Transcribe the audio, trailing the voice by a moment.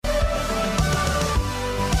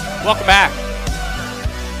Welcome back.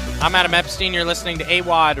 I'm Adam Epstein. You're listening to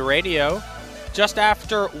AWadd Radio. Just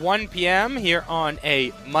after 1 p.m. here on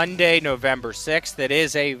a Monday, November 6th. It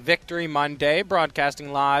is a Victory Monday,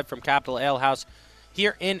 broadcasting live from Capitol Ale House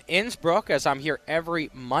here in Innsbruck, as I'm here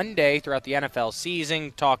every Monday throughout the NFL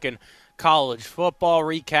season, talking college football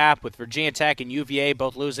recap with Virginia Tech and UVA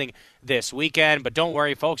both losing this weekend. But don't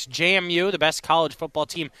worry, folks. JMU, the best college football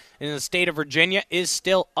team in the state of Virginia, is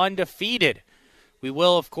still undefeated. We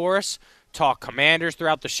will, of course, talk Commanders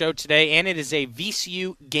throughout the show today, and it is a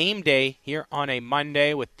VCU game day here on a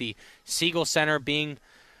Monday with the Siegel Center being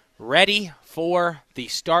ready for the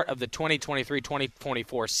start of the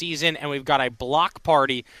 2023-2024 season, and we've got a block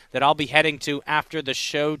party that I'll be heading to after the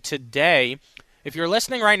show today. If you're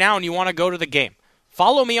listening right now and you want to go to the game,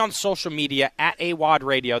 follow me on social media at AWadd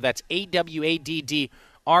Radio. That's AWadd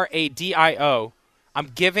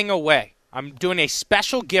I'm doing a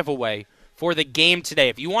special giveaway for the game today.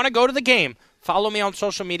 If you want to go to the game, follow me on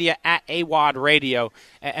social media at AWadd Radio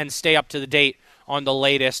and stay up to the date on the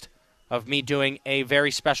latest of me doing a very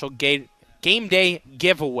special game day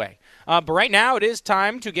giveaway. But right now it is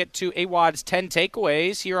time to get to AWadd's 10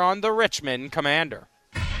 takeaways here on the Richmond Commander.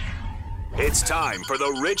 It's time for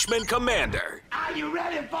the Richmond Commander. Are you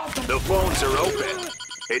ready, folks? The phones are open.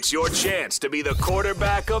 It's your chance to be the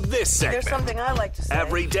quarterback of this segment. There's something I like to say.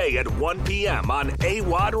 Every day at 1 p.m. on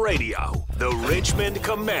AWadd Radio, the Richmond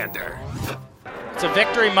Commander. It's a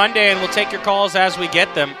Victory Monday, and we'll take your calls as we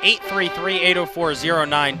get them.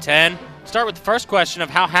 833-804-0910. Start with the first question of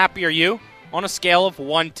how happy are you on a scale of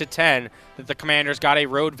 1 to 10 that the Commanders got a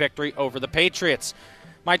road victory over the Patriots.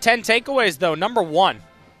 My 10 takeaways, though. Number 1,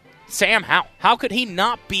 Sam Howell. How could he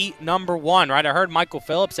not be number 1, right? I heard Michael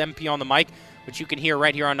Phillips, MP on the mic, which you can hear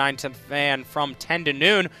right here on 910 Fan from 10 to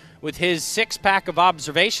noon. With his six-pack of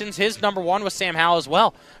observations, his number 1 was Sam Howell as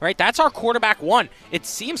well, right? That's our quarterback 1. It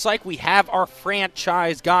seems like we have our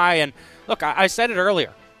franchise guy. And look, I said it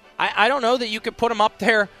earlier. I don't know that you could put him up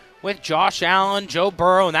there with Josh Allen, Joe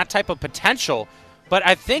Burrow, and that type of potential. But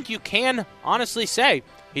I think you can honestly say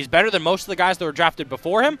he's better than most of the guys that were drafted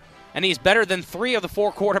before him, and he's better than 3 of the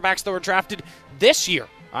 4 quarterbacks that were drafted this year.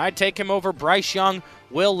 I'd take him over Bryce Young,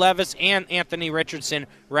 Will Levis, and Anthony Richardson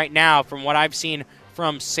right now from what I've seen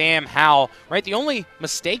from Sam Howell. Right, the only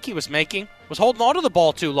mistake he was making was holding on to the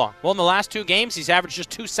ball too long. Well, in the last 2 games, he's averaged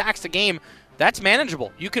just 2 sacks a game. That's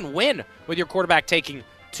manageable. You can win with your quarterback taking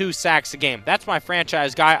 2 sacks a game. That's my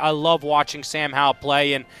franchise guy. I love watching Sam Howell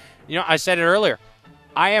play. And, I said it earlier.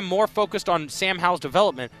 I am more focused on Sam Howell's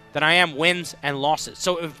development than I am wins and losses.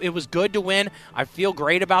 So if it was good to win, I feel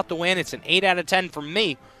great about the win. It's an 8 out of 10 for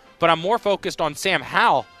me. But I'm more focused on Sam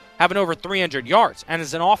Howell having over 300 yards. And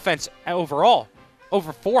as an offense overall,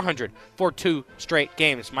 over 400 for 2 straight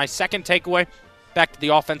games. My second takeaway, back to the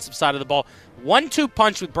offensive side of the ball, 1-2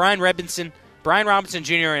 punch with Brian Robinson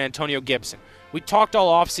Jr. and Antonio Gibson. We talked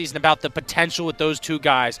all offseason about the potential with those 2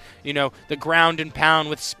 guys. The ground and pound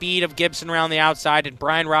with speed of Gibson around the outside and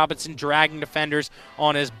Brian Robinson dragging defenders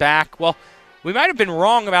on his back. Well, we might have been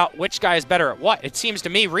wrong about which guy is better at what. It seems to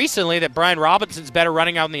me recently that Brian Robinson's better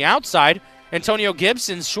running out on the outside. Antonio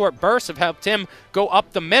Gibson's short bursts have helped him go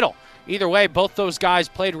up the middle. Either way, both those guys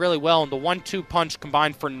played really well, and the 1-2 punch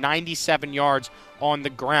combined for 97 yards on the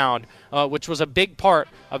ground, which was a big part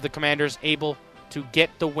of the Commanders able to get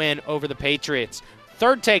the win over the Patriots.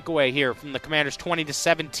 Third takeaway here from the Commanders'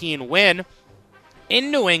 20-17 win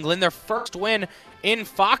in New England, their first win in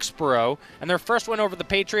Foxborough, and their first win over the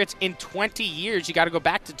Patriots in 20 years. You got to go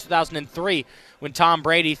back to 2003 when Tom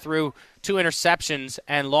Brady threw 2 interceptions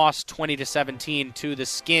and lost 20-17 to the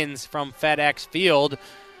Skins from FedEx Field.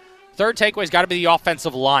 Third takeaway's got to be the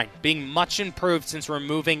offensive line, being much improved since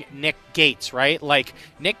removing Nick Gates, right? Like,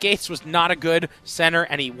 Nick Gates was not a good center,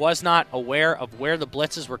 and he was not aware of where the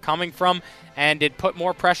blitzes were coming from, and it put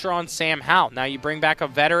more pressure on Sam Howell. Now you bring back a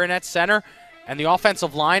veteran at center, and the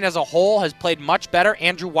offensive line as a whole has played much better.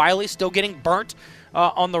 Andrew Wiley still getting burnt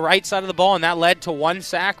on the right side of the ball, and that led to 1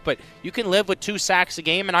 sack, but you can live with 2 sacks a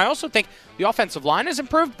game. And I also think the offensive line has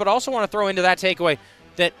improved, but also want to throw into that takeaway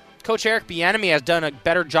that Coach Eric Bieniemy has done a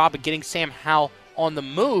better job of getting Sam Howell on the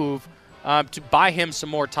move to buy him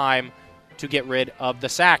some more time to get rid of the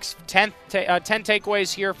sacks. 10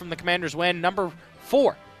 takeaways here from the Commanders' win. Number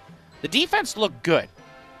 4, the defense looked good,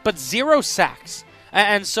 but 0 sacks.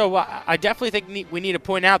 And so I definitely think we need to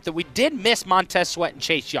point out that we did miss Montez Sweat and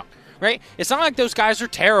Chase Young, right? It's not like those guys are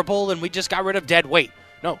terrible and we just got rid of dead weight.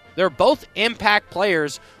 No, they're both impact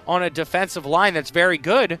players on a defensive line that's very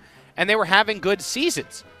good, and they were having good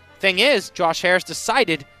seasons. Thing is, Josh Harris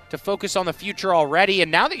decided to focus on the future already.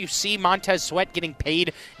 And now that you see Montez Sweat getting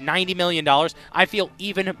paid $90 million, I feel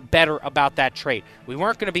even better about that trade. We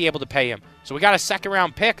weren't going to be able to pay him. So we got a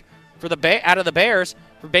second-round pick for out of the Bears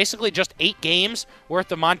for basically just 8 games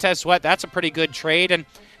worth of Montez Sweat. That's a pretty good trade. And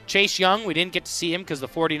Chase Young, we didn't get to see him because the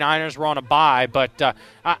 49ers were on a bye, but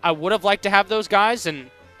I would have liked to have those guys, and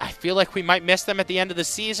I feel like we might miss them at the end of the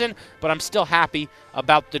season, but I'm still happy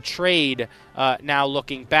about the trade now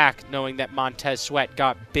looking back, knowing that Montez Sweat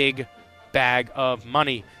got big bag of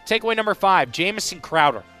money. Takeaway number 5, Jamison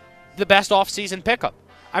Crowder, the best offseason pickup.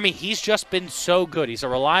 I mean, he's just been so good. He's a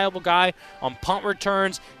reliable guy on punt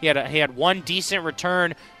returns. He had one decent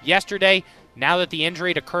return yesterday. Now that the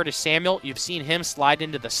injury to Curtis Samuel, you've seen him slide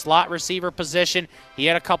into the slot receiver position. He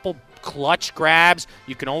had a couple clutch grabs.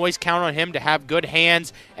 You can always count on him to have good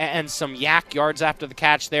hands and some yak yards after the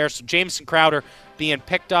catch there. So Jamison Crowder being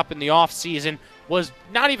picked up in the offseason was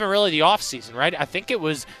not even really the offseason, right? I think it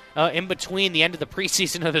was in between the end of the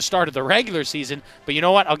preseason and the start of the regular season. But you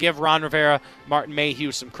know what? I'll give Ron Rivera, Martin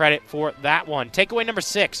Mayhew some credit for that one. Takeaway number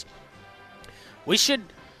 6. We should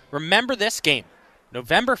remember this game,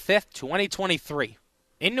 November 5th, 2023,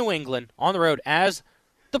 in New England, on the road as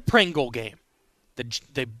the Pringle game.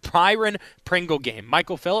 The Byron Pringle game.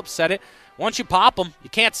 Michael Phillips said it. Once you pop them, you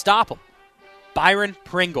can't stop them. Byron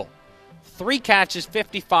Pringle. 3 catches,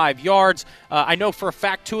 55 yards. I know for a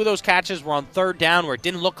fact 2 of those catches were on third down where it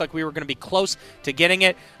didn't look like we were going to be close to getting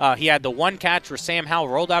it. He had the one catch where Sam Howell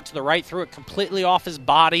rolled out to the right, threw it completely off his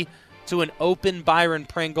body to an open Byron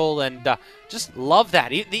Pringle, and just love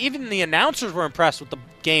that. Even the announcers were impressed with the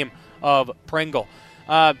game of Pringle.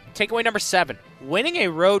 Takeaway number 7, winning a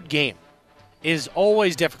road game is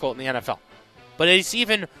always difficult in the NFL, but it's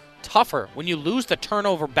even tougher when you lose the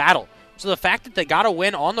turnover battle. So the fact that they got a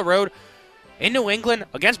win on the road in New England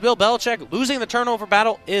against Bill Belichick, losing the turnover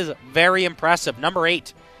battle is very impressive. Number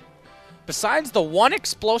 8, besides the one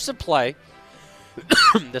explosive play,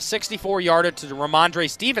 the 64-yarder to Ramondre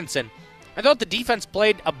Stevenson, I thought the defense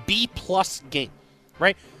played a B-plus game,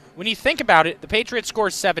 right? When you think about it, the Patriots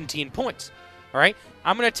scored 17 points, all right?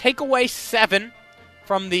 I'm going to take away 7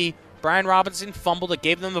 from the Brian Robinson fumble that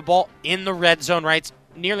gave them the ball in the red zone, right? It's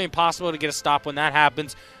nearly impossible to get a stop when that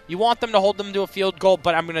happens. You want them to hold them to a field goal,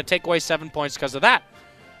 but I'm going to take away 7 points because of that.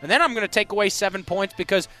 And then I'm going to take away 7 points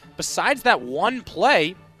because besides that one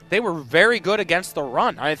play, they were very good against the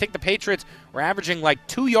run. I think the Patriots were averaging like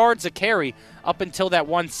 2 yards a carry up until that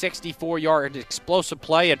 164-yard explosive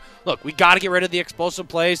play. And look, we got to get rid of the explosive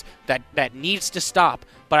plays. That needs to stop.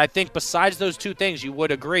 But I think besides those 2 things, you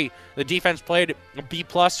would agree the defense played a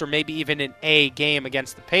B-plus or maybe even an A game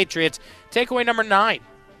against the Patriots. Takeaway number 9.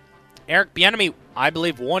 Eric Bieniemy, I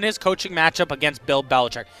believe, won his coaching matchup against Bill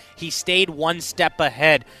Belichick. He stayed one step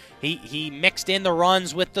ahead. He mixed in the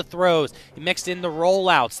runs with the throws. He mixed in the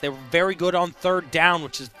rollouts. They were very good on third down,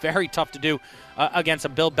 which is very tough to do against a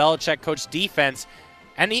Bill Belichick coach defense.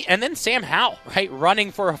 And then Sam Howell, right,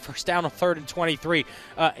 running for a first down on 3rd and 23.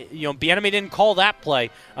 Bieniemy didn't call that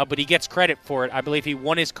play, but he gets credit for it. I believe he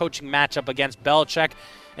won his coaching matchup against Belichick.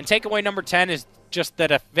 And takeaway number 10 is just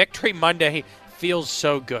that a victory Monday feels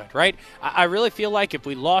so good, right? I really feel like if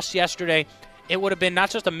we lost yesterday, it would have been not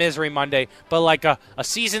just a misery Monday, but like a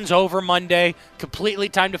season's over Monday, completely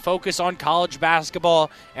time to focus on college basketball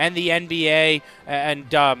and the NBA,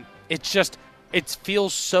 and it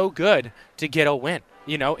feels so good to get a win.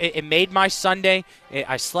 You know, it made my Sunday.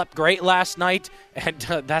 I slept great last night, and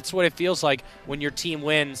that's what it feels like when your team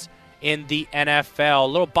wins in the NFL. A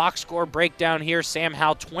little box score breakdown here. Sam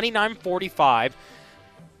Howell, 29-45,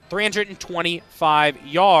 325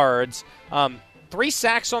 yards. 3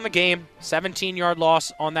 sacks on the game, 17-yard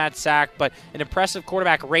loss on that sack, but an impressive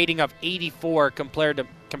quarterback rating of 84 compared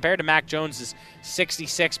to Mac Jones'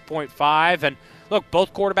 66.5. And look,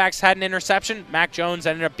 both quarterbacks had an interception. Mac Jones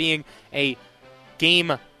ended up being a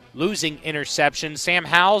game-losing interception. Sam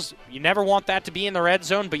Howell's, you never want that to be in the red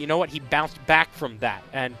zone, but you know what? He bounced back from that.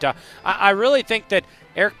 And I really think that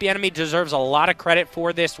Eric Bieniemy deserves a lot of credit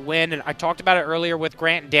for this win, and I talked about it earlier with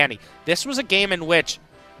Grant and Danny. This was a game in which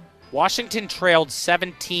Washington trailed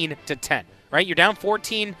 17-10, right? You're down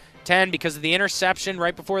 14-10 because of the interception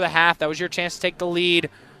right before the half. That was your chance to take the lead.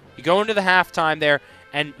 You go into the halftime there,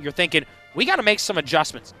 and you're thinking, we got to make some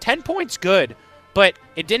adjustments. 10 points good, but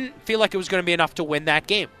it didn't feel like it was going to be enough to win that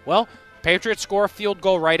game. Well, Patriots score a field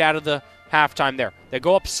goal right out of the halftime there. They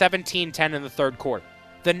go up 17-10 in the third quarter.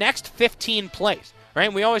 The next 15 plays,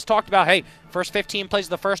 right? We always talked about, hey, first 15 plays of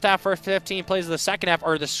the first half, first 15 plays of the second half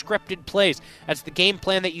are the scripted plays. That's the game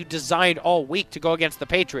plan that you designed all week to go against the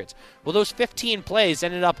Patriots. Well, those 15 plays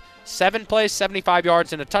ended up 7 plays, 75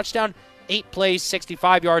 yards, and a touchdown 8 plays,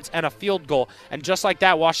 65 yards, and a field goal. And just like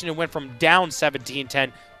that, Washington went from down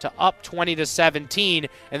 17-10 to up 20-17,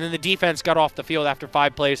 and then the defense got off the field after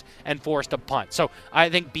 5 plays and forced a punt. So I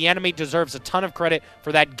think Bieniemy deserves a ton of credit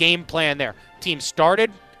for that game plan there. Team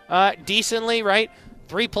started decently, right?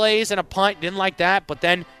 3 plays and a punt, didn't like that, but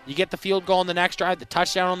then you get the field goal on the next drive, the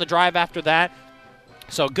touchdown on the drive after that.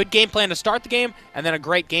 So good game plan to start the game, and then a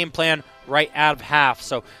great game plan right out of half.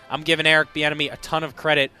 So I'm giving Eric Bieniemy a ton of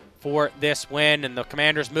credit for this win, and the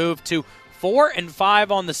Commanders move to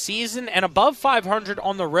 4-5 on the season and above 500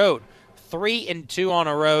 on the road. 3-2 on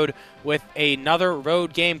a road, with another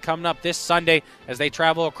road game coming up this Sunday as they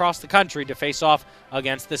travel across the country to face off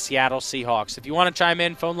against the Seattle Seahawks. If you want to chime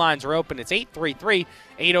in, phone lines are open. It's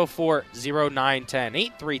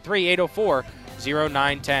 833-804-0910.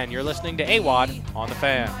 833-804-0910. You're listening to AWadd on the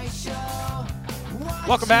Fan.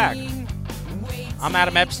 Welcome back. I'm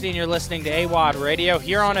Adam Epstein. You're listening to AWadd Radio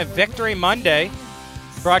here on a Victory Monday.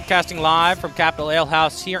 Broadcasting live from Capital Ale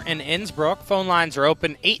House here in Innsbruck. Phone lines are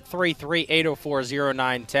open,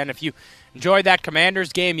 833-804-0910. If you enjoyed that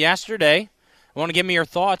Commanders game yesterday, want to give me your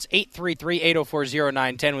thoughts,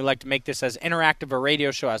 833-804-0910. We like to make this as interactive a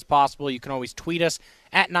radio show as possible. You can always tweet us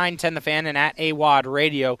at 910thefan and at AWadd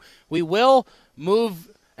Radio. We will move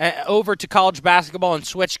over to college basketball and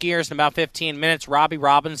switch gears in about 15 minutes. Robby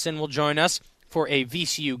Robinson will join us for a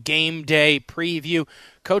VCU Game Day preview.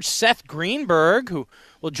 Coach Seth Greenberg, who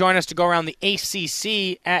will join us to go around the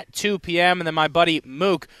ACC at 2 p.m., and then my buddy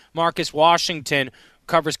Mook, Marcus Washington,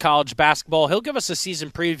 covers college basketball. He'll give us a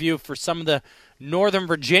season preview for some of the Northern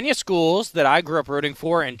Virginia schools that I grew up rooting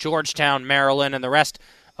for in Georgetown, Maryland, and the rest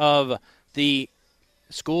of the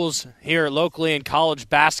schools here locally in college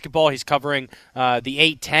basketball. He's covering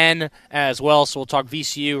the 8-10 as well, so we'll talk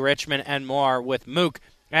VCU, Richmond, and more with Mook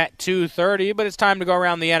at 2:30, but it's time to go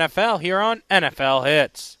around the NFL here on NFL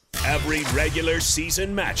Hits. Every regular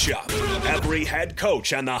season matchup, every head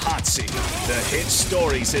coach on the hot seat, the hit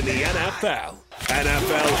stories in the NFL.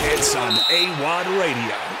 NFL Hits on AWadd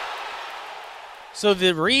Radio. So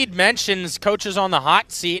the read mentions coaches on the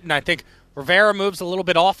hot seat, and I think Rivera moves a little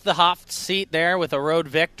bit off the hot seat there with a road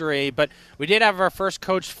victory, but we did have our first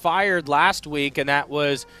coach fired last week, and that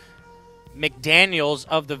was McDaniels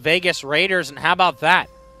of the Vegas Raiders, and how about that?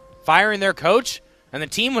 Firing their coach, and the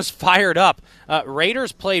team was fired up.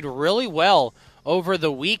 Raiders played really well over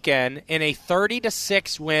the weekend in a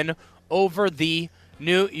 30-6 win over the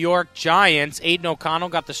New York Giants. Aiden O'Connell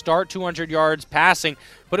got the start, 200 yards passing,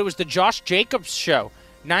 but it was the Josh Jacobs show.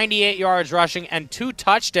 98 yards rushing and 2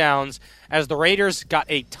 touchdowns as the Raiders got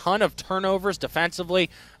a ton of turnovers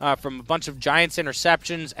defensively from a bunch of Giants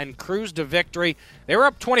interceptions and cruised to victory. They were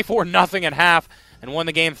up 24-0 at half and won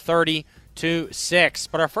the game 30-6.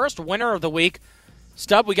 But our first winner of the week,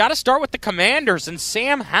 Stub, we got to start with the Commanders and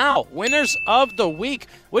Sam Howell, winners of the week.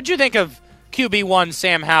 What'd you think of QB1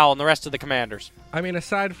 Sam Howell and the rest of the Commanders? I mean,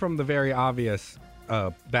 aside from the very obvious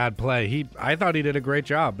bad play, I thought he did a great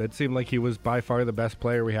job. It seemed like he was by far the best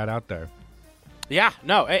player we had out there. Yeah,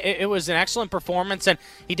 no, it was an excellent performance, and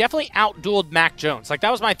he definitely outdueled Mac Jones. Like,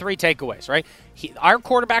 that was my 3 takeaways, right? Our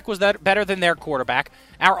quarterback was better than their quarterback.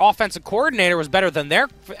 Our offensive coordinator was better than their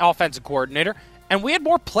offensive coordinator, and we had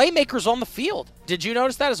more playmakers on the field. Did you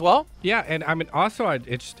notice that as well? Yeah, and I mean, also,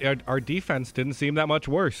 our defense didn't seem that much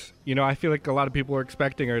worse. You know, I feel like a lot of people were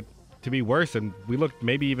expecting it to be worse, and we looked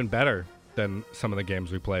maybe even better than some of the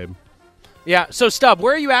games we played. Yeah, so Stub,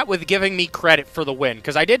 where are you at with giving me credit for the win?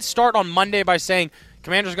 Because I did start on Monday by saying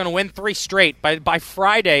Commanders are going to win 3 straight. By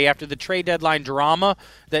Friday, after the trade deadline drama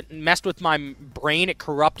that messed with my brain, it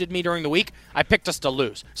corrupted me during the week, I picked us to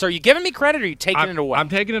lose. So are you giving me credit, or are you taking it away? I'm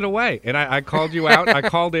taking it away, and I called you out. I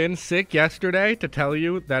called in sick yesterday to tell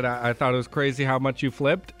you that I thought it was crazy how much you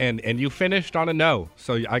flipped, and you finished on a no.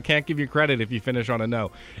 So I can't give you credit if you finish on a no.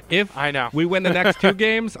 If I know. we win the next 2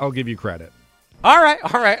 games, I'll give you credit. All right.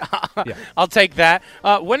 Yeah. I'll take that.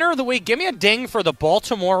 Winner of the week, give me a ding for the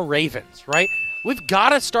Baltimore Ravens, right? We've got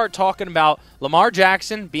to start talking about Lamar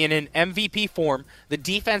Jackson being in MVP form, the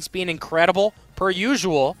defense being incredible, per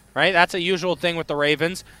usual, right? That's a usual thing with the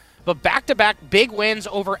Ravens. But back-to-back big wins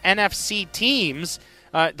over NFC teams.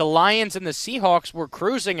 The Lions and the Seahawks were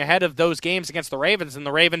cruising ahead of those games against the Ravens, and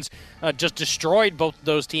the Ravens just destroyed both of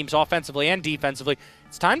those teams offensively and defensively.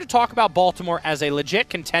 It's time to talk about Baltimore as a legit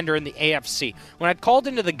contender in the AFC. When I called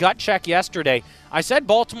into the gut check yesterday, I said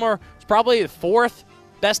Baltimore is probably the 4th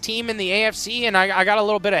best team in the AFC, and I got a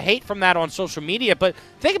little bit of hate from that on social media. But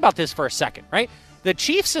think about this for a second, right? The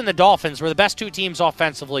Chiefs and the Dolphins were the best 2 teams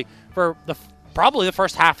offensively for probably the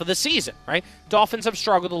first half of the season, right? Dolphins have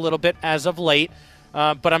struggled a little bit as of late.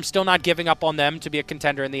 but I'm still not giving up on them to be a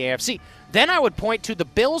contender in the AFC. Then I would point to the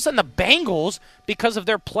Bills and the Bengals because of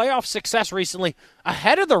their playoff success recently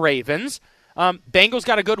ahead of the Ravens. Bengals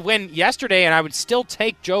got a good win yesterday, and I would still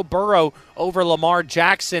take Joe Burrow over Lamar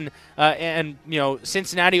Jackson and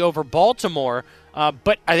Cincinnati over Baltimore.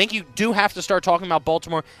 But I think you do have to start talking about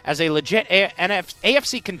Baltimore as a legit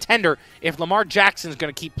AFC contender if Lamar Jackson is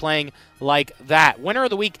going to keep playing like that. Winner of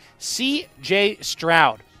the week, C.J.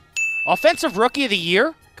 Stroud. Offensive Rookie of the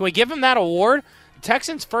Year. Can we give him that award? The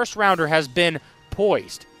Texans' first rounder has been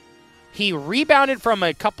poised. He rebounded from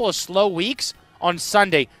a couple of slow weeks on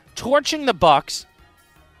Sunday, torching the Bucs.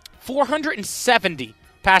 470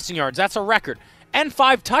 passing yards. That's a record. And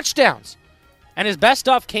 5 touchdowns. And his best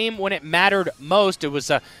stuff came when it mattered most. It was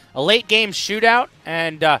a late-game shootout,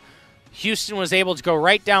 and Houston was able to go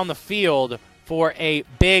right down the field for a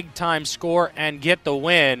big-time score and get the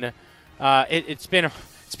win. It's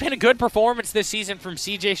been a good performance this season from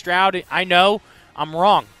C.J. Stroud. I know I'm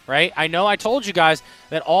wrong, right? I know I told you guys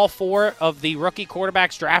that all 4 of the rookie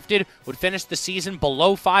quarterbacks drafted would finish the season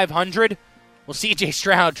below 500. Well, C.J.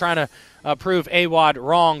 Stroud trying to prove AWadd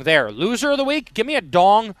wrong there. Loser of the week, give me a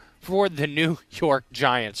dong for the New York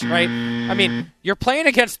Giants, right? I mean, you're playing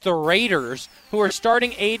against the Raiders, who are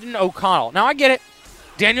starting Aiden O'Connell. Now, I get it.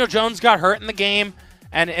 Daniel Jones got hurt in the game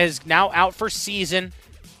and is now out for season,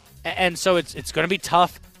 and so it's going to be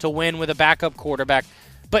tough to win with a backup quarterback.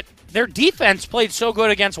 But their defense played so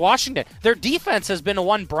good against Washington. Their defense has been a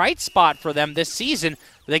one bright spot for them this season.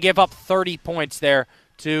 They gave up 30 points there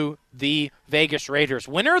to the Vegas Raiders.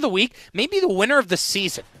 Winner of the week, maybe the winner of the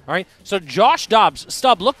season. All right. So Josh Dobbs,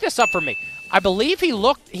 Stub, look this up for me. I believe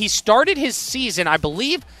he started his season, I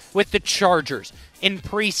believe, with the Chargers in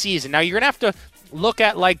preseason. Now you're gonna have to look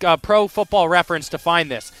at like Pro Football Reference to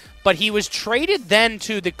find this. But he was traded then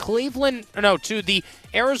to the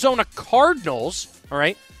Arizona Cardinals, all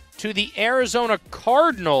right? To the Arizona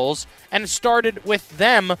Cardinals and started with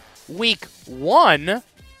them week 1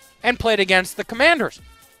 and played against the Commanders.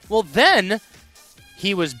 Well, then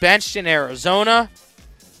he was benched in Arizona,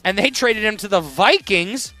 and they traded him to the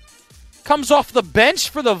Vikings, comes off the bench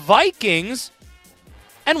for the Vikings,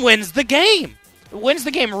 and wins the game. Wins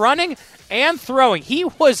the game running and throwing. He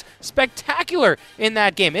was spectacular in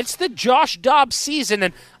that game. It's the Josh Dobbs season,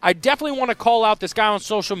 and I definitely want to call out this guy on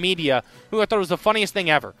social media who I thought was the funniest thing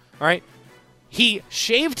ever. All right, he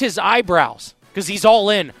shaved his eyebrows because he's all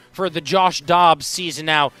in for the Josh Dobbs season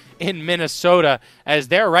now in Minnesota as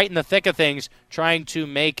they're right in the thick of things trying to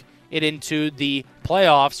make it into the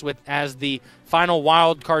playoffs as the final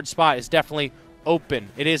wild card spot is definitely open.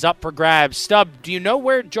 It is up for grabs. Stub, do you know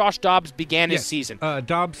where Josh Dobbs began his season?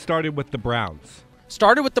 Dobbs started with the Browns.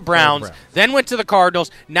 Started with the Browns, then went to the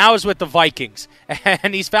Cardinals, now is with the Vikings.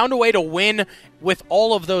 And he's found a way to win with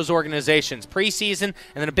all of those organizations. Preseason, and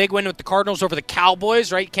then a big win with the Cardinals over the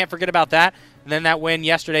Cowboys, right? You can't forget about that. And then that win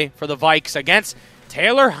yesterday for the Vikes against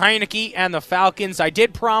Taylor Heineke and the Falcons. I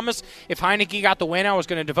did promise if Heineke got the win, I was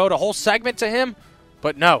going to devote a whole segment to him.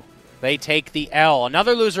 But no, they take the L.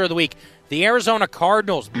 Another loser of the week, the Arizona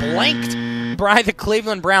Cardinals blanked by the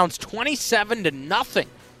Cleveland Browns 27-0.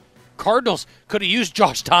 Cardinals could have used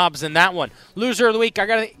Josh Dobbs in that one. Loser of the week,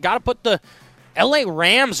 I gotta put the LA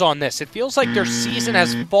Rams on this. It feels like their season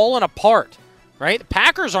has fallen apart, right? The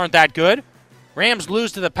Packers aren't that good. Rams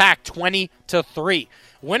lose to the Pack 20-3.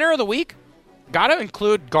 Winner of the week, got to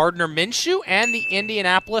include Gardner Minshew and the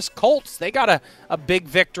Indianapolis Colts. They got a big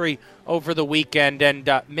victory over the weekend, and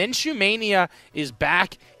Minshew Mania is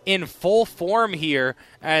back in full form here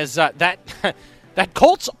as that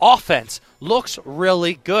Colts offense looks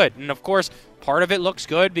really good. And, of course, part of it looks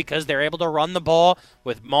good because they're able to run the ball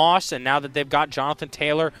with Moss, and now that they've got Jonathan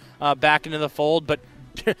Taylor back into the fold. But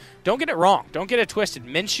don't get it wrong. Don't get it twisted.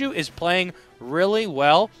 Minshew is playing really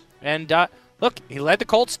well. And, look, he led the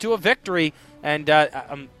Colts to a victory. And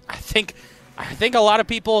I think a lot of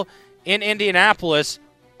people in Indianapolis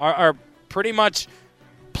are pretty much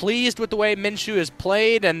pleased with the way Minshew has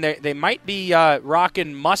played, and they might be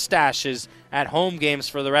rocking mustaches at home games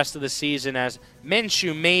for the rest of the season as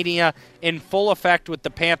Minshew Mania in full effect with the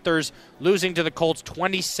Panthers losing to the Colts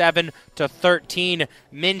 27-13.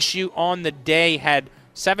 Minshew on the day had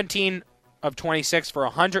 17 of 26 for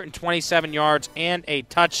 127 yards and a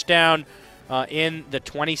touchdown in the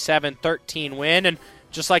 27-13 win. And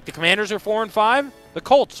just like the Commanders are 4-5, the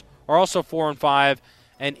Colts are also 4-5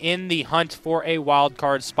 and in the hunt for a wild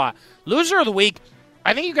card spot. Loser of the week,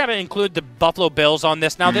 I think you got to include the Buffalo Bills on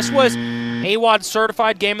this. Now, this was AWadd's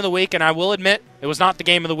certified game of the week, and I will admit it was not the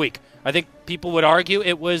game of the week. I think people would argue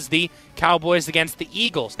it was the Cowboys against the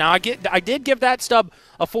Eagles. Now, I did give that stub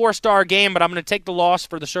a 4-star game, but I'm going to take the loss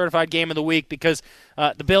for the certified game of the week because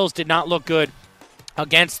the Bills did not look good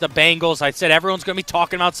against the Bengals. I said everyone's going to be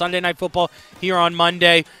talking about Sunday Night Football here on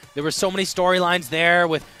Monday. There were so many storylines there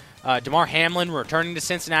with Damar Hamlin returning to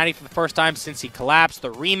Cincinnati for the first time since he collapsed.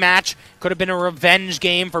 The rematch could have been a revenge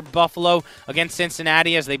game for Buffalo against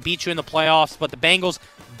Cincinnati as they beat you in the playoffs, but the Bengals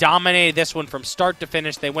dominated this one from start to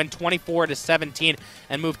finish. They win 24-17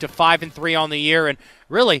 and moved to 5-3 on the year. And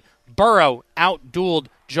really, Burrow outdueled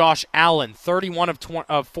Josh Allen, 31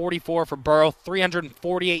 of 44 for Burrow,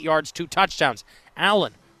 348 yards, 2 touchdowns.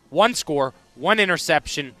 Allen, 1 score, 1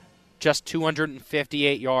 interception, just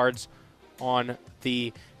 258 yards on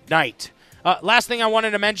the night. Last thing I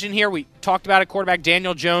wanted to mention here, we talked about it, quarterback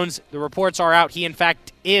Daniel Jones. The reports are out. He, in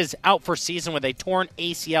fact, is out for season with a torn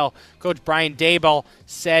ACL. Coach Brian Daboll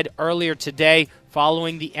said earlier today,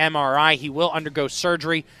 following the MRI, he will undergo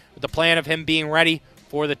surgery with the plan of him being ready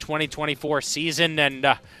for the 2024 season.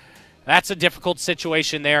 And that's a difficult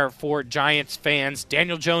situation there for Giants fans.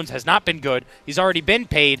 Daniel Jones has not been good. He's already been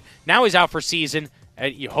paid. Now he's out for season.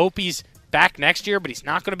 You hope he's back next year, but he's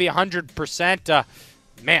not going to be 100%.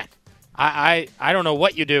 Man, I don't know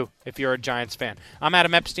what you do if you're a Giants fan. I'm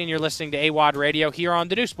Adam Epstein. You're listening to AWadd Radio here on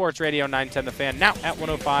the new Sports Radio 910 The Fan, now at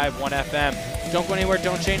 105.1 FM. Don't go anywhere.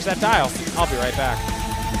 Don't change that dial. I'll be right back.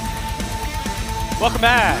 Welcome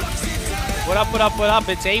back. What up, what up, what up?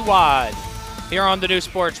 It's AWadd here on the new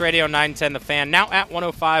Sports Radio 910 The Fan, now at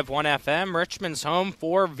 105.1 FM. Richmond's home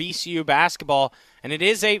for VCU basketball, and it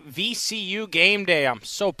is a VCU game day. I'm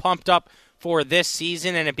so pumped up for this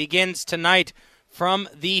season, and it begins tonight from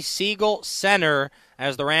the Siegel Center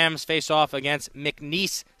as the Rams face off against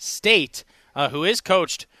McNeese State, who is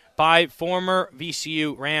coached by former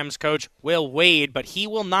VCU Rams coach Will Wade, but he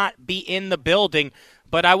will not be in the building.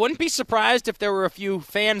 But I wouldn't be surprised if there were a few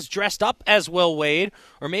fans dressed up as Will Wade,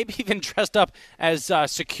 or maybe even dressed up as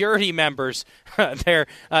security members there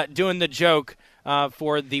doing the joke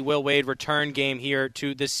for the Will Wade return game here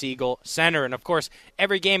to the Siegel Center. And, of course,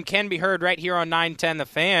 every game can be heard right here on 910 The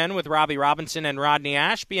Fan with Robby Robinson and Rodney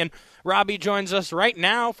Ashby. And Robby joins us right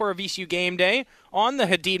now for a VCU Game Day on the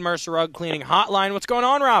Hadid Mercer Rug Cleaning Hotline. What's going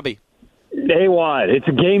on, Robby? Hey, Wadd. It's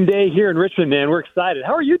a game day here in Richmond, man. We're excited.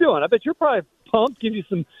 How are you doing? I bet you're probably pumped. Give you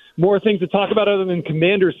some more things to talk about other than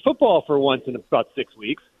Commanders football for once in about 6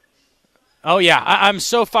 weeks. Oh, yeah. I'm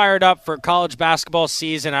so fired up for college basketball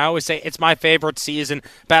season. I always say it's my favorite season.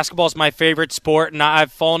 Basketball is my favorite sport, and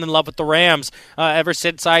I've fallen in love with the Rams ever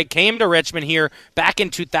since I came to Richmond here back in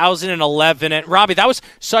 2011. And, Robby, that was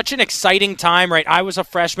such an exciting time, right? I was a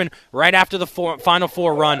freshman right after the Final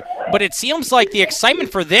Four run. But it seems like the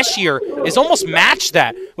excitement for this year is almost matched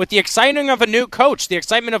that with the excitement of a new coach, the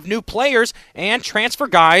excitement of new players, and transfer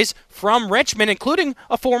guys from Richmond, including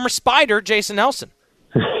a former Spider, Jason Nelson.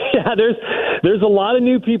 Yeah, there's a lot of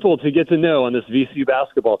new people to get to know on this VCU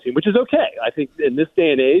basketball team, which is okay. I think in this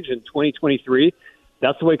day and age, in 2023,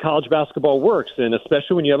 that's the way college basketball works, and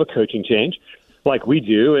especially when you have a coaching change like we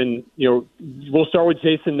do. And, you know, we'll start with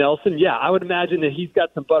Jason Nelson. Yeah, I would imagine that he's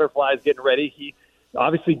got some butterflies getting ready. He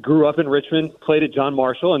obviously grew up in Richmond, played at John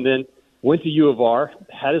Marshall, and then went to U of R,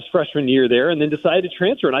 had his freshman year there, and then decided to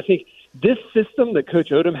transfer. And I think this system that Coach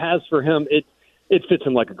Odom has for him, it fits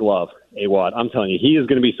him like a glove, AWadd. I'm telling you, he is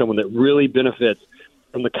going to be someone that really benefits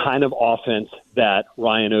from the kind of offense that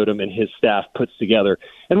Ryan Odom and his staff puts together.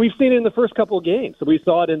 And we've seen it in the first couple of games. So we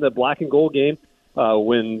saw it in the black and gold game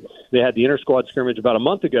when they had the inter-squad scrimmage about a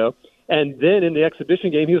month ago. And then in the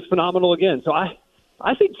exhibition game, he was phenomenal again. So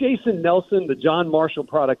I think Jason Nelson, the John Marshall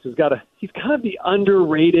product, he's kind of the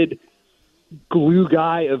underrated glue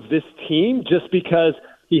guy of this team just because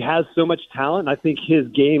he has so much talent. I think his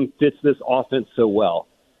game fits this offense so well.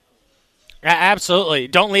 Absolutely.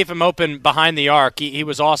 Don't leave him open behind the arc. He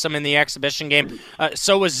was awesome in the exhibition game.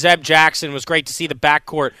 So was Zeb Jackson. It was great to see the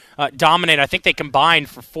backcourt dominate. I think they combined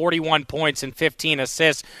for 41 points and 15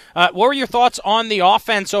 assists. What were your thoughts on the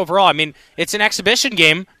offense overall? I mean, it's an exhibition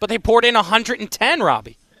game, but they poured in 110,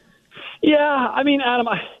 Robby. Yeah, I mean, Adam,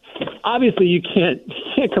 obviously you can't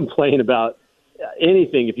complain about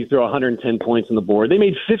anything if you throw 110 points on the board. They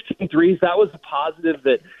made 15 threes. That was a positive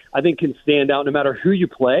that I think can stand out no matter who you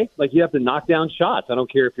play. Like, you have to knock down shots. I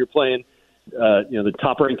don't care if you're playing the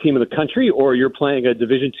top-ranked team of the country or you're playing a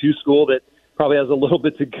Division II school that probably has a little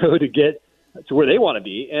bit to go to get to where they want to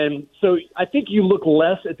be. And so I think you look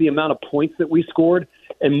less at the amount of points that we scored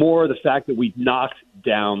and more the fact that we knocked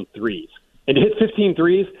down threes. And to hit 15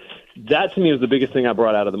 threes, that to me was the biggest thing I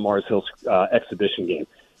brought out of the Mars Hill exhibition game.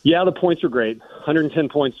 Yeah, the points are great. 110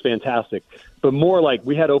 points, fantastic. But more like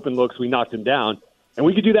we had open looks, we knocked them down. And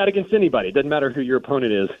we could do that against anybody. It doesn't matter who your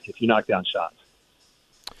opponent is if you knock down shots.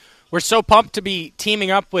 We're so pumped to be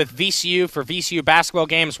teaming up with VCU for VCU basketball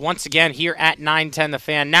games once again here at 910 The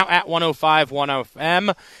Fan, now at 105.1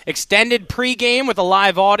 FM. Extended pregame with a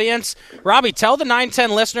live audience. Robby, tell the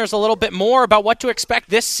 910 listeners a little bit more about what to expect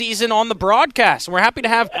this season on the broadcast. We're happy to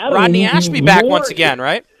have Rodney Ashby back once again,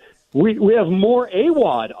 right? We have more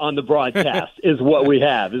AWadd on the broadcast is what we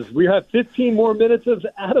have. We have 15 more minutes of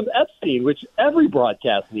Adam Epstein, which every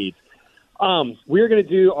broadcast needs. We are going to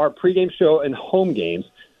do our pregame show and home games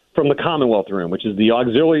from the Commonwealth Room, which is the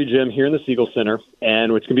auxiliary gym here in the Siegel Center,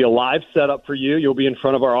 and which can be a live setup for you. You'll be in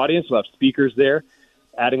front of our audience. We'll have speakers there,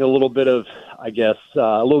 adding a little bit of, a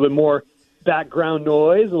little bit more background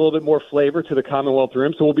noise, a little bit more flavor to the Commonwealth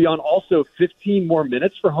Room. So we'll be on also 15 more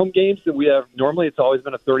minutes for home games than we have normally. It's always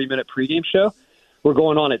been a 30-minute pregame show. We're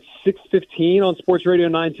going on at 6:15 on Sports Radio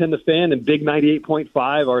 910 The Fan and Big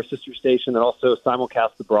 98.5, our sister station that also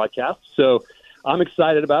simulcasts the broadcast. So I'm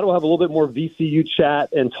excited about it. We'll have a little bit more VCU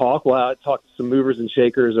chat and talk. We'll talk to some movers and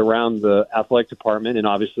shakers around the athletic department and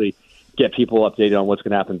obviously get people updated on what's going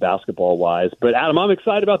to happen basketball-wise. But, Adam, I'm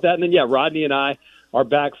excited about that. And then, Rodney and I are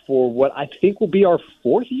back for what I think will be our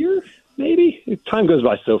fourth year, maybe. Time goes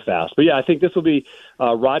by so fast. But, I think this will be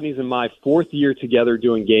Rodney's and my fourth year together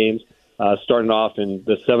doing games, starting off, and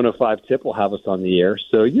the 7:05 tip will have us on the air.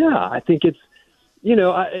 So, I think it's,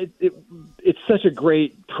 it's such a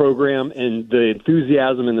great program, and the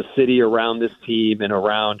enthusiasm in the city around this team and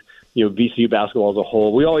around, VCU basketball as a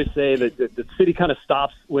whole. We always say that the city kind of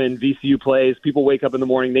stops when VCU plays. People wake up in the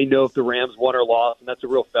morning, they know if the Rams won or lost, and that's a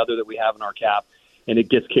real feather that we have in our cap, and it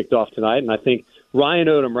gets kicked off tonight. And I think Ryan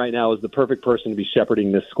Odom right now is the perfect person to be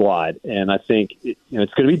shepherding this squad, and I think it's going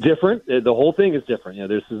to be different. The whole thing is different.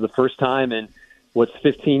 This is the first time in what's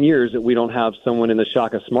 15 years that we don't have someone in the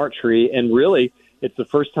Shaka Smart tree, and really it's the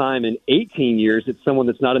first time in 18 years it's someone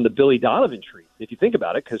that's not in the Billy Donovan tree, if you think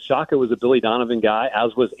about it, because Shaka was a Billy Donovan guy,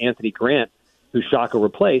 as was Anthony Grant, who Shaka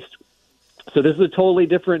replaced. So this is a totally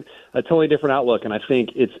different outlook, and I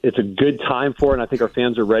think it's a good time for it, and I think our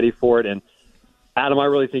fans are ready for it. And Adam, I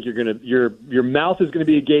really think your mouth is going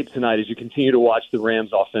to be agape tonight as you continue to watch the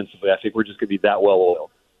Rams offensively. I think we're just going to be that well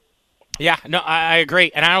oiled. Yeah, no, I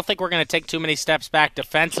agree. And I don't think we're going to take too many steps back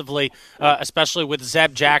defensively, especially with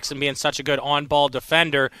Zeb Jackson being such a good on-ball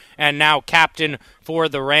defender and now captain for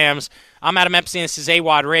the Rams. I'm Adam Epstein. This is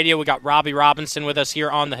AWadd Radio. We got Robby Robinson with us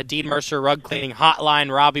here on the Hadid Mercer Rug Cleaning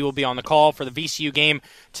Hotline. Robby will be on the call for the VCU game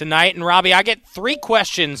tonight. And, Robby, I get three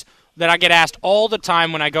questions that I get asked all the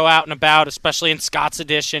time when I go out and about, especially in Scott's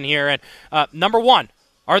Edition here. And number one,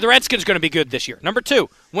 are the Redskins going to be good this year? Number two,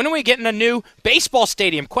 when are we getting a new baseball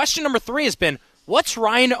stadium? Question number three has been, what's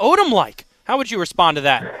Ryan Odom like? How would you respond to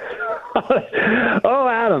that? Oh,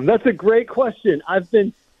 Adam, that's a great question. I've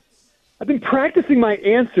been practicing my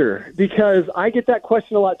answer because I get that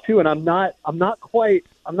question a lot too, and I'm not quite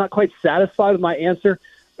satisfied with my answer.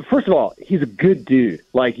 First of all, he's a good dude.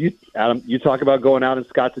 Like you, Adam, you talk about going out in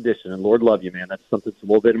Scott's Edition, and Lord love you, man. That's something that's a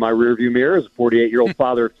little bit in my rearview mirror as a 48-year-old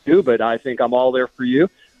father of two, but I think I'm all there for you.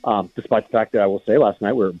 Despite the fact that I will say last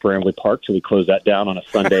night we were at Bramley Park till we closed that down on a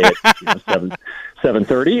Sunday at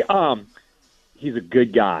 7:30. He's a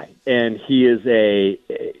good guy, and he's a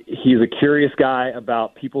curious guy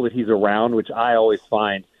about people that he's around, which I always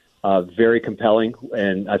find very compelling.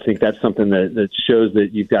 And I think that's something that shows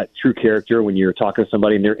that you've got true character when you're talking to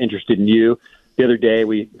somebody and they're interested in you. The other day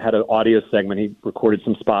we had an audio segment. He recorded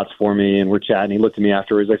some spots for me, and we're chatting. He looked at me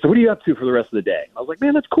afterwards like, "So what are you up to for the rest of the day?" I was like,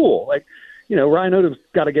 "Man, that's cool. Like, Ryan Odom's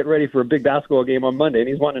got to get ready for a big basketball game on Monday, and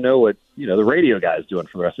he's wanting to know what, the radio guy is doing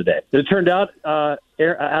for the rest of the day." It turned out,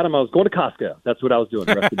 Adam, I was going to Costco. That's what I was doing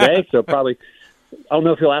the rest of the day. So probably, I don't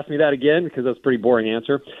know if he'll ask me that again because that's a pretty boring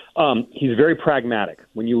answer. He's very pragmatic.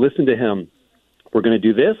 When you listen to him, we're going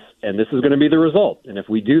to do this, and this is going to be the result. And if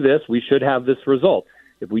we do this, we should have this result.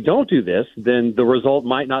 If we don't do this, then the result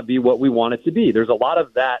might not be what we want it to be. There's a lot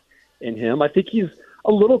of that in him. I think he's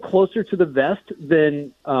a little closer to the vest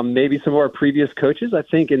than maybe some of our previous coaches, I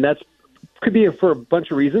think, and that's could be for a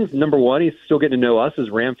bunch of reasons. Number one, he's still getting to know us as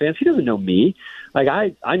Ram fans. He doesn't know me. Like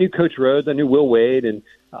I knew Coach Rhodes, I knew Will Wade, and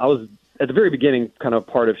I was at the very beginning kind of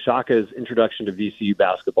part of Shaka's introduction to VCU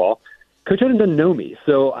basketball. Coach Odom doesn't know me,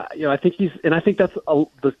 so I think that's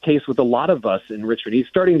the case with a lot of us in Richmond. He's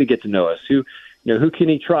starting to get to know us. Who can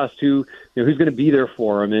he trust? Who's going to be there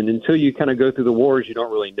for him? And until you kind of go through the wars, you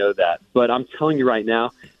don't really know that. But I'm telling you right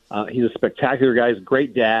now, he's a spectacular guy. He's a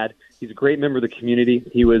great dad. He's a great member of the community.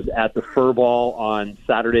 He was at the Fur Ball on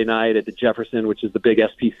Saturday night at the Jefferson, which is the big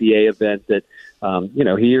SPCA event that,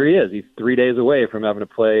 here he is. He's 3 days away from having to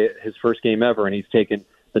play his first game ever, and he's taken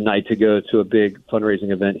the night to go to a big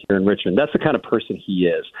fundraising event here in Richmond. That's the kind of person he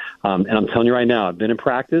is. And I'm telling you right now, I've been in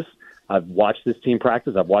practice. I've watched this team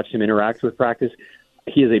practice. I've watched him interact with practice.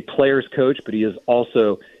 He is a player's coach, but he's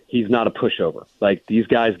not a pushover. Like, these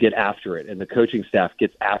guys get after it, and the coaching staff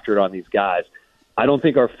gets after it on these guys. I don't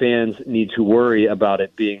think our fans need to worry about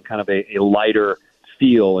it being kind of a lighter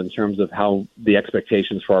feel in terms of how the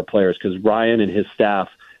expectations for our players, because Ryan and his staff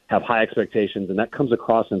have high expectations, and that comes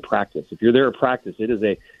across in practice. If you're there at practice,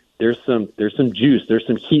 there's some juice, there's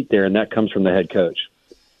some heat there, and that comes from the head coach.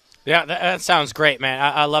 Yeah, that sounds great, man.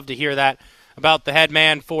 I love to hear that about the head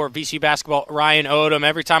man for VCU basketball, Ryan Odom.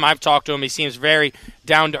 Every time I've talked to him, he seems very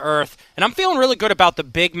down to earth, and I'm feeling really good about the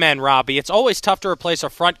big men, Robbie. It's always tough to replace a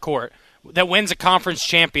front court that wins a conference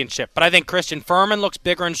championship. But I think Christian Furman looks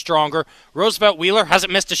bigger and stronger. Roosevelt Wheeler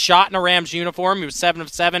hasn't missed a shot in a Rams uniform. He was 7 of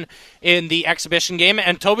 7 in the exhibition game.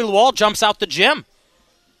 And Toby Lawal jumps out the gym.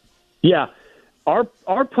 Yeah.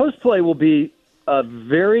 Our post play will be a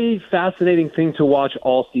very fascinating thing to watch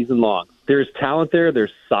all season long. There's talent there.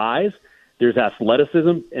 There's size. There's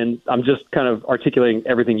athleticism. And I'm just kind of articulating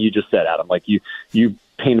everything you just said, Adam. Like, you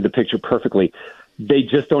painted the picture perfectly. They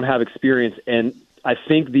just don't have experience. And I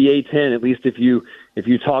think the A-10, at least if you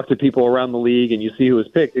talk to people around the league and you see who was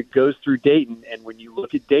picked, it goes through Dayton. And when you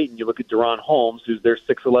look at Dayton, you look at Deron Holmes, who's their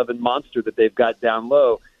 6'11" monster that they've got down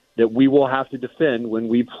low, that we will have to defend when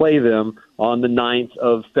we play them on the 9th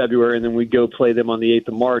of February, and then we go play them on the 8th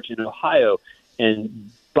of March in Ohio.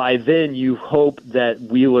 And by then, you hope that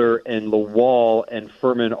Wheeler and Lawal and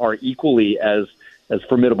Furman are equally as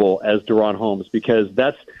formidable as Deron Holmes, because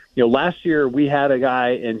that's, last year we had a guy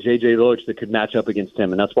in J.J. Loach that could match up against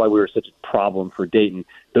him, and that's why we were such a problem for Dayton.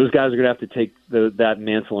 Those guys are going to have to take that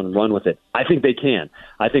mantle and run with it. I think they can.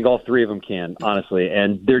 I think all three of them can, honestly,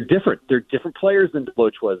 and they're different. They're different players than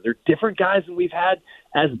Loach was. They're different guys than we've had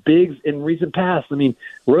as bigs in recent past. I mean,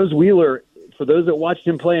 Rose Wheeler, for those that watched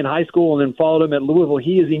him play in high school and then followed him at Louisville,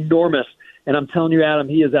 he is enormous, and I'm telling you, Adam,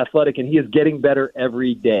 he is athletic, and he is getting better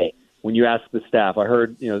every day. When you ask the staff, I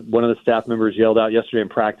heard one of the staff members yelled out yesterday in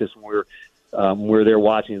practice when we were there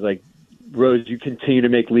watching. He's like, "Rose, you continue to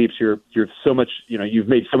make leaps. You're so much. You've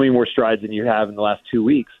made so many more strides than you have in the last 2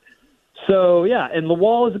 weeks." So yeah, and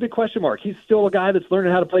Lawal is a big question mark. He's still a guy that's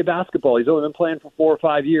learning how to play basketball. He's only been playing for 4 or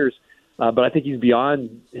 5 years, but I think he's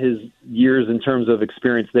beyond his years in terms of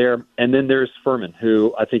experience there. And then there's Furman,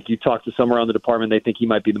 who I think you talk to some around the department, they think he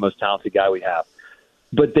might be the most talented guy we have.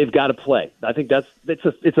 But they've got to play. I think it's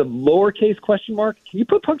a lowercase question mark. Can you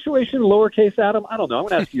put punctuation in lowercase, Adam? I don't know. I'm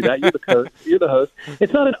going to ask you that. You're the host.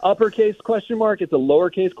 It's not an uppercase question mark. It's a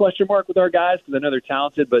lowercase question mark with our guys, because I know they're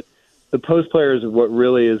talented. But the post players are what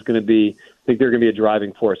really is going to be. I think they're going to be a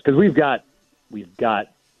driving force, because we've got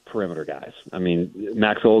perimeter guys. I mean,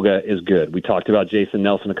 Max Olga is good. We talked about Jason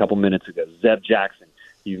Nelson a couple minutes ago. Zeb Jackson.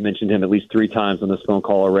 You've mentioned him at least 3 times on this phone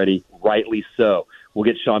call already. Rightly so. We'll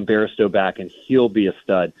get Sean Barstow back, and he'll be a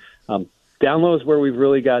stud. Down low is where we've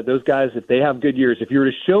really got those guys. If they have good years, if you were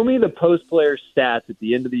to show me the post player stats at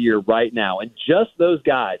the end of the year right now, and just those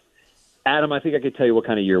guys, Adam, I think I could tell you what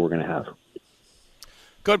kind of year we're going to have.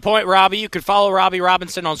 Good point, Robbie. You can follow Robby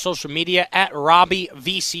Robinson on social media at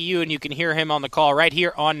RobbyVCU, and you can hear him on the call right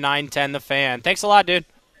here on 910 The Fan. Thanks a lot, dude.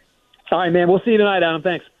 All right, man. We'll see you tonight, Adam.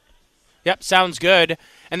 Thanks. Yep, sounds good.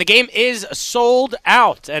 And the game is sold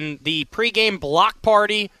out, and the pregame block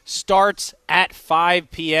party starts at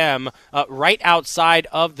 5 p.m. Right outside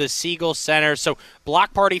of the Siegel Center. So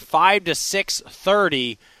block party 5 to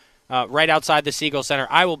 6:30 right outside the Siegel Center.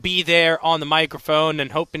 I will be there on the microphone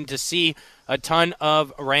and hoping to see a ton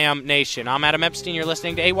of Ram Nation. I'm Adam Epstein. You're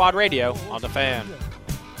listening to AWadd Radio on The Fan.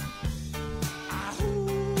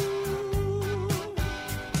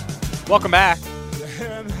 Welcome back.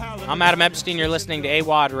 I'm Adam Epstein. You're listening to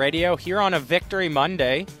AWadd Radio here on a Victory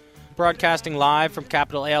Monday, broadcasting live from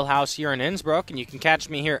Capitol Ale House here in Innsbruck, and you can catch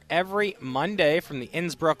me here every Monday from the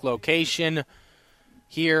Innsbruck location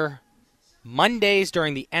here Mondays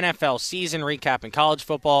during the NFL season, recapping college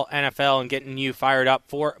football, NFL, and getting you fired up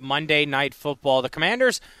for Monday Night Football. The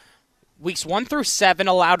Commanders, weeks 1 through 7,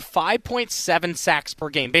 allowed 5.7 sacks per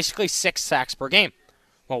game, basically 6 sacks per game.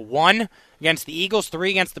 Well, 1 against the Eagles,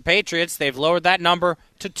 3 against the Patriots. They've lowered that number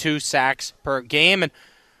to 2 sacks per game. And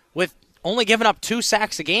with only giving up 2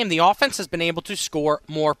 sacks a game, the offense has been able to score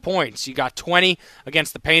more points. You got 20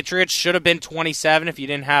 against the Patriots. Should have been 27 if you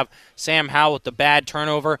didn't have Sam Howell with the bad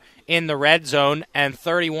turnover in the red zone, and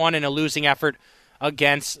 31 in a losing effort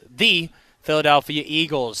against the Philadelphia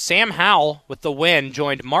Eagles. Sam Howell, with the win,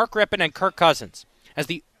 joined Mark Rippon and Kirk Cousins as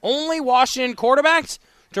the only Washington quarterbacks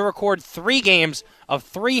to record 3 games of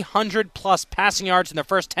 300-plus passing yards in their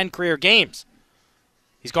first 10 career games.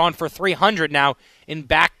 He's gone for 300 now in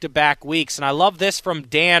back-to-back weeks. And I love this from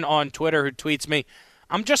Dan on Twitter, who tweets me,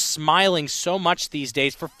 I'm just smiling so much these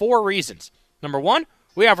days for 4 reasons. Number 1,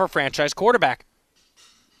 we have our franchise quarterback.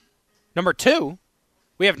 Number 2,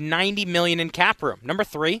 we have $90 million in cap room. Number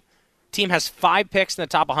 3, team has 5 picks in the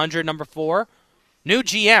top 100. Number 4, new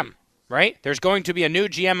GM, right? There's going to be a new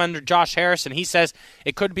GM under Josh Harris, and he says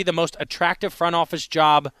it could be the most attractive front office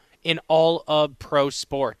job in all of pro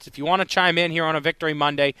sports. If you want to chime in here on a Victory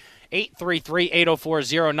Monday,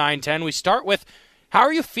 833-804-0910. We start with, how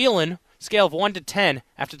are you feeling, scale of 1 to 10,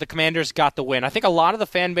 after the Commanders got the win? I think a lot of the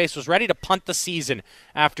fan base was ready to punt the season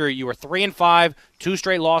after you were 3-5, 2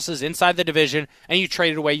 straight losses inside the division, and you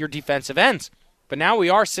traded away your defensive ends. But now we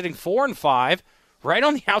are sitting 4-5, right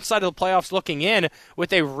on the outside of the playoffs looking in,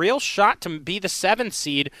 with a real shot to be the 7th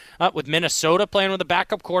seed, with Minnesota playing with a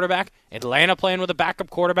backup quarterback, Atlanta playing with a backup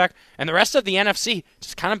quarterback, and the rest of the NFC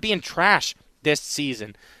just kind of being trash this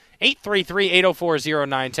season.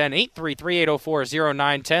 833-804-0910,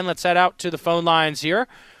 833-804-0910. Let's head out to the phone lines here.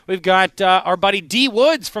 We've got our buddy D.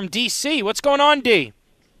 Woods from D.C. What's going on, D?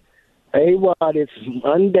 AWadd, it's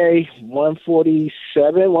Monday,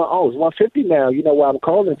 147. It's 150 now. You know why I'm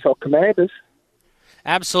calling, talk Commanders.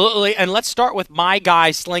 Absolutely, and let's start with my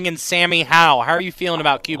guy slinging Sammy Howell. How are you feeling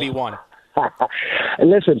about QB1?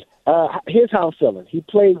 And listen, here's how I'm feeling. He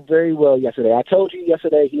played very well yesterday. I told you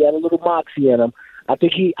yesterday he had a little moxie in him. I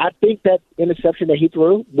think that interception that he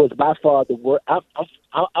threw was by far the worst.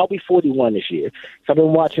 I'll be 41 this year. So I've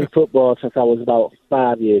been watching football since I was about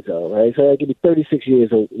 5 years old, right? So I give me 36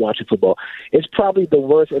 years of watching football. It's probably the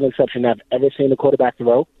worst interception I've ever seen a quarterback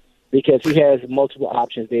throw, because he has multiple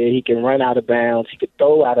options there. He can run out of bounds. He can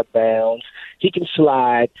throw out of bounds. He can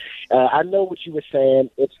slide. I know what you were saying.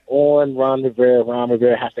 It's on Ron Rivera. Ron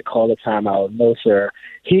Rivera has to call a timeout. No, sir.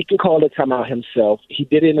 He can call a timeout himself. He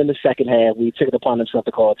did it in the second half. We took it upon himself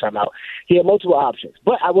to call a timeout. He had multiple options.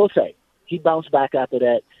 But I will say, he bounced back after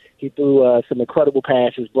that. He threw some incredible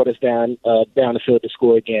passes, brought us down the field to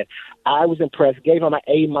score again. I was impressed. Gave him an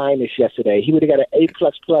A- yesterday. He would have got an A++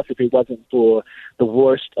 if it wasn't for the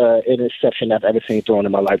worst interception I've ever seen thrown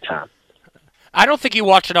in my lifetime. I don't think you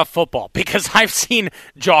watch enough football, because I've seen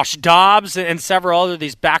Josh Dobbs and several other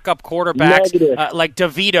these backup quarterbacks like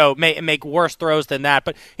DeVito make worse throws than that.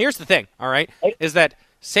 But here's the thing, all right, is that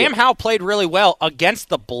Sam Howell played really well against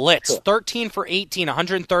the blitz. 13 for 18,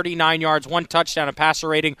 139 yards, 1 touchdown, a passer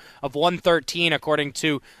rating of 113 according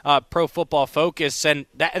to Pro Football Focus, and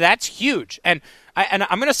that's huge. And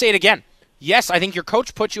I'm going to say it again. Yes, I think your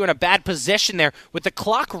coach put you in a bad position there with the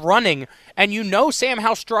clock running, and you know Sam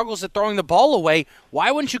Howell struggles at throwing the ball away. Why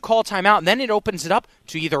wouldn't you call timeout? And then it opens it up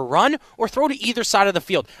to either run or throw to either side of the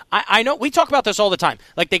field. I know we talk about this all the time.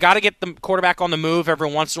 Like, they got to get the quarterback on the move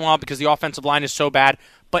every once in a while because the offensive line is so bad.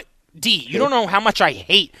 But, D, you don't know how much I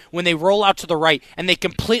hate when they roll out to the right and they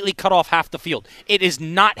completely cut off half the field. It is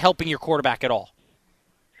not helping your quarterback at all.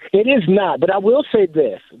 It is not, but I will say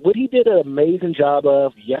this. What he did an amazing job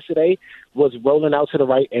of yesterday was rolling out to the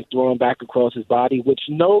right and throwing back across his body, which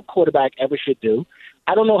no quarterback ever should do.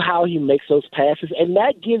 I don't know how he makes those passes, and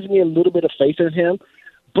that gives me a little bit of faith in him.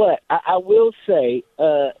 But I will say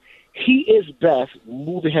he is best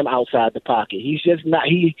moving him outside the pocket. He's just not.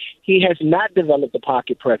 He has not developed the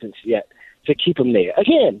pocket presence yet to keep him there.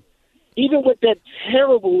 Again, even with that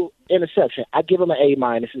terrible interception, I give him an A-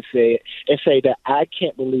 and say that I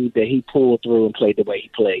can't believe that he pulled through and played the way he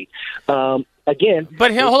played. Again,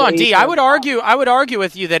 but hold on, D. I would argue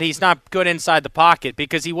with you that he's not good inside the pocket,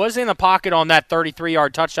 because he was in the pocket on that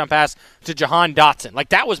 33-yard touchdown pass to Jahan Dotson. Like,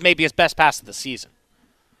 that was maybe his best pass of the season.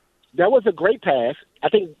 That was a great pass. I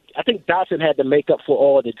think Dotson had to make up for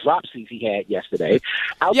all the dropsies he had yesterday.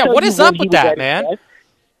 What is up with that, man?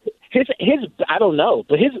 His I don't know,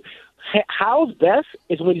 but Howell's best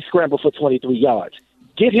is when he scrambled for 23 yards.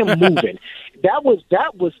 Get him moving. That was.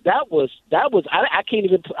 I can't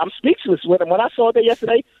even. I'm speechless with him. When I saw that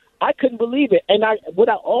yesterday, I couldn't believe it. And what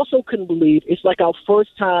I also couldn't believe, it's like our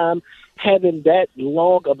first time having that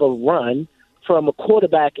long of a run from a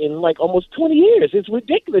quarterback in like almost 20 years. It's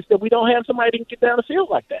ridiculous that we don't have somebody that can get down the field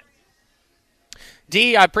like that.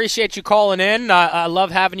 D, I appreciate you calling in. I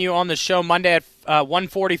love having you on the show Monday at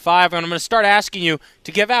 1:45, and I'm going to start asking you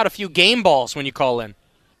to give out a few game balls when you call in.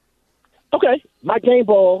 Okay. My game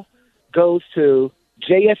ball goes to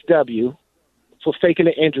JSW for faking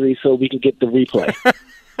an injury so we can get the replay.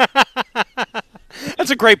 That's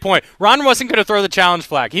a great point. Ron wasn't going to throw the challenge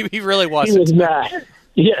flag. He really wasn't. He was not.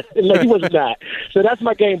 Yeah, no, he was not. So that's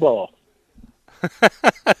my game ball.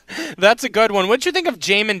 That's a good one. What did you think of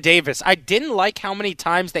Jamin Davis? I didn't like how many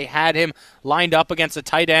times they had him lined up against a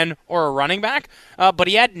tight end or a running back, but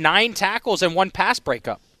he had 9 tackles and 1 pass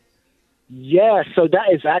breakup. Yeah, so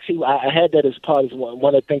that is actually, I had that as part of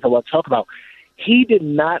one of the things I want to talk about. He did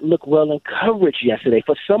not look well in coverage yesterday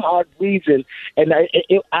for some odd reason, and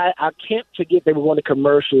I can't forget they were on the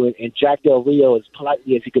commercial, and Jack Del Rio, as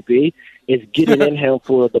politely as he could be, is getting in him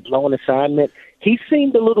for the blown assignment. He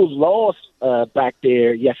seemed a little lost back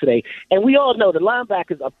there yesterday, and we all know the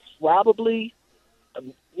linebackers are probably,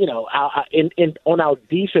 on our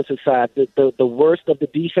defensive side, the worst of the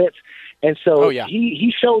defense. And so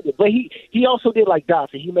he showed it, but he also did like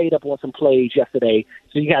Dotson. He made up on some plays yesterday,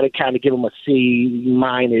 so you got to kind of give him a C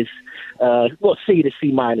minus, C to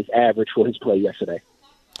C minus average for his play yesterday.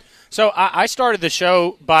 So I started the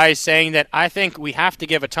show by saying that I think we have to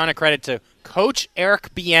give a ton of credit to Coach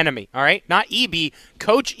Eric Bieniemy, all right? Not EB,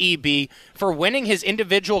 Coach EB, for winning his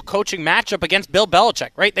individual coaching matchup against Bill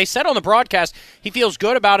Belichick, right? They said on the broadcast he feels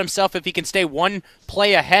good about himself if he can stay one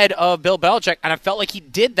play ahead of Bill Belichick, and I felt like he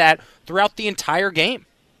did that throughout the entire game.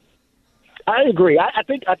 I agree. I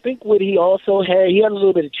think what he also had, he had a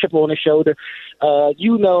little bit of chip on his shoulder.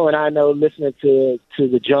 And I know, listening to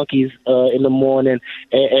the Junkies in the morning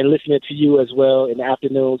and listening to you as well in the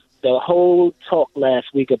afternoons, the whole talk last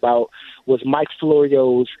week was Mike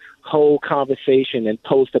Florio's whole conversation and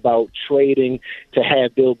post about trading to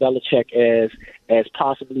have Bill Belichick as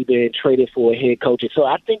possibly being traded for a head coach. So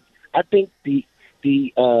I think the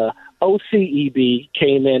OCEB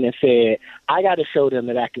came in and said, I got to show them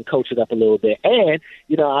that I can coach it up a little bit. And,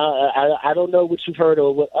 I don't know what you've heard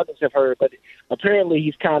or what others have heard, but apparently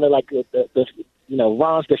he's kind of like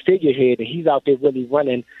Ron's the figurehead, and he's out there really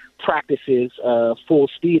running practices full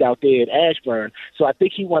speed out there at Ashburn. So I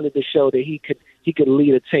think he wanted to show that he could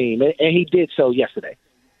lead a team, and he did so yesterday.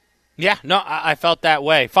 Yeah, no, I felt that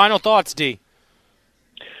way. Final thoughts, D.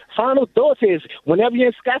 Final thoughts is, whenever you're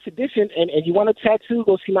in Scott's Edition and you want a tattoo,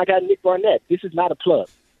 go see my guy Nick Barnett. This is not a plug.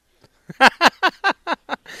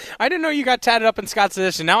 I didn't know you got tatted up in Scott's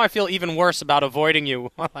Edition. Now I feel even worse about avoiding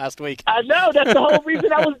you last week. I know. That's the whole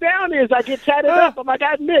reason I was down there, is I get tatted up by my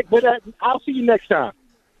guy Nick. But I'll see you next time.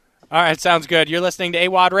 All right, sounds good. You're listening to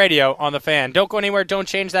AWadd Radio on The Fan. Don't go anywhere. Don't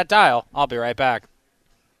change that dial. I'll be right back.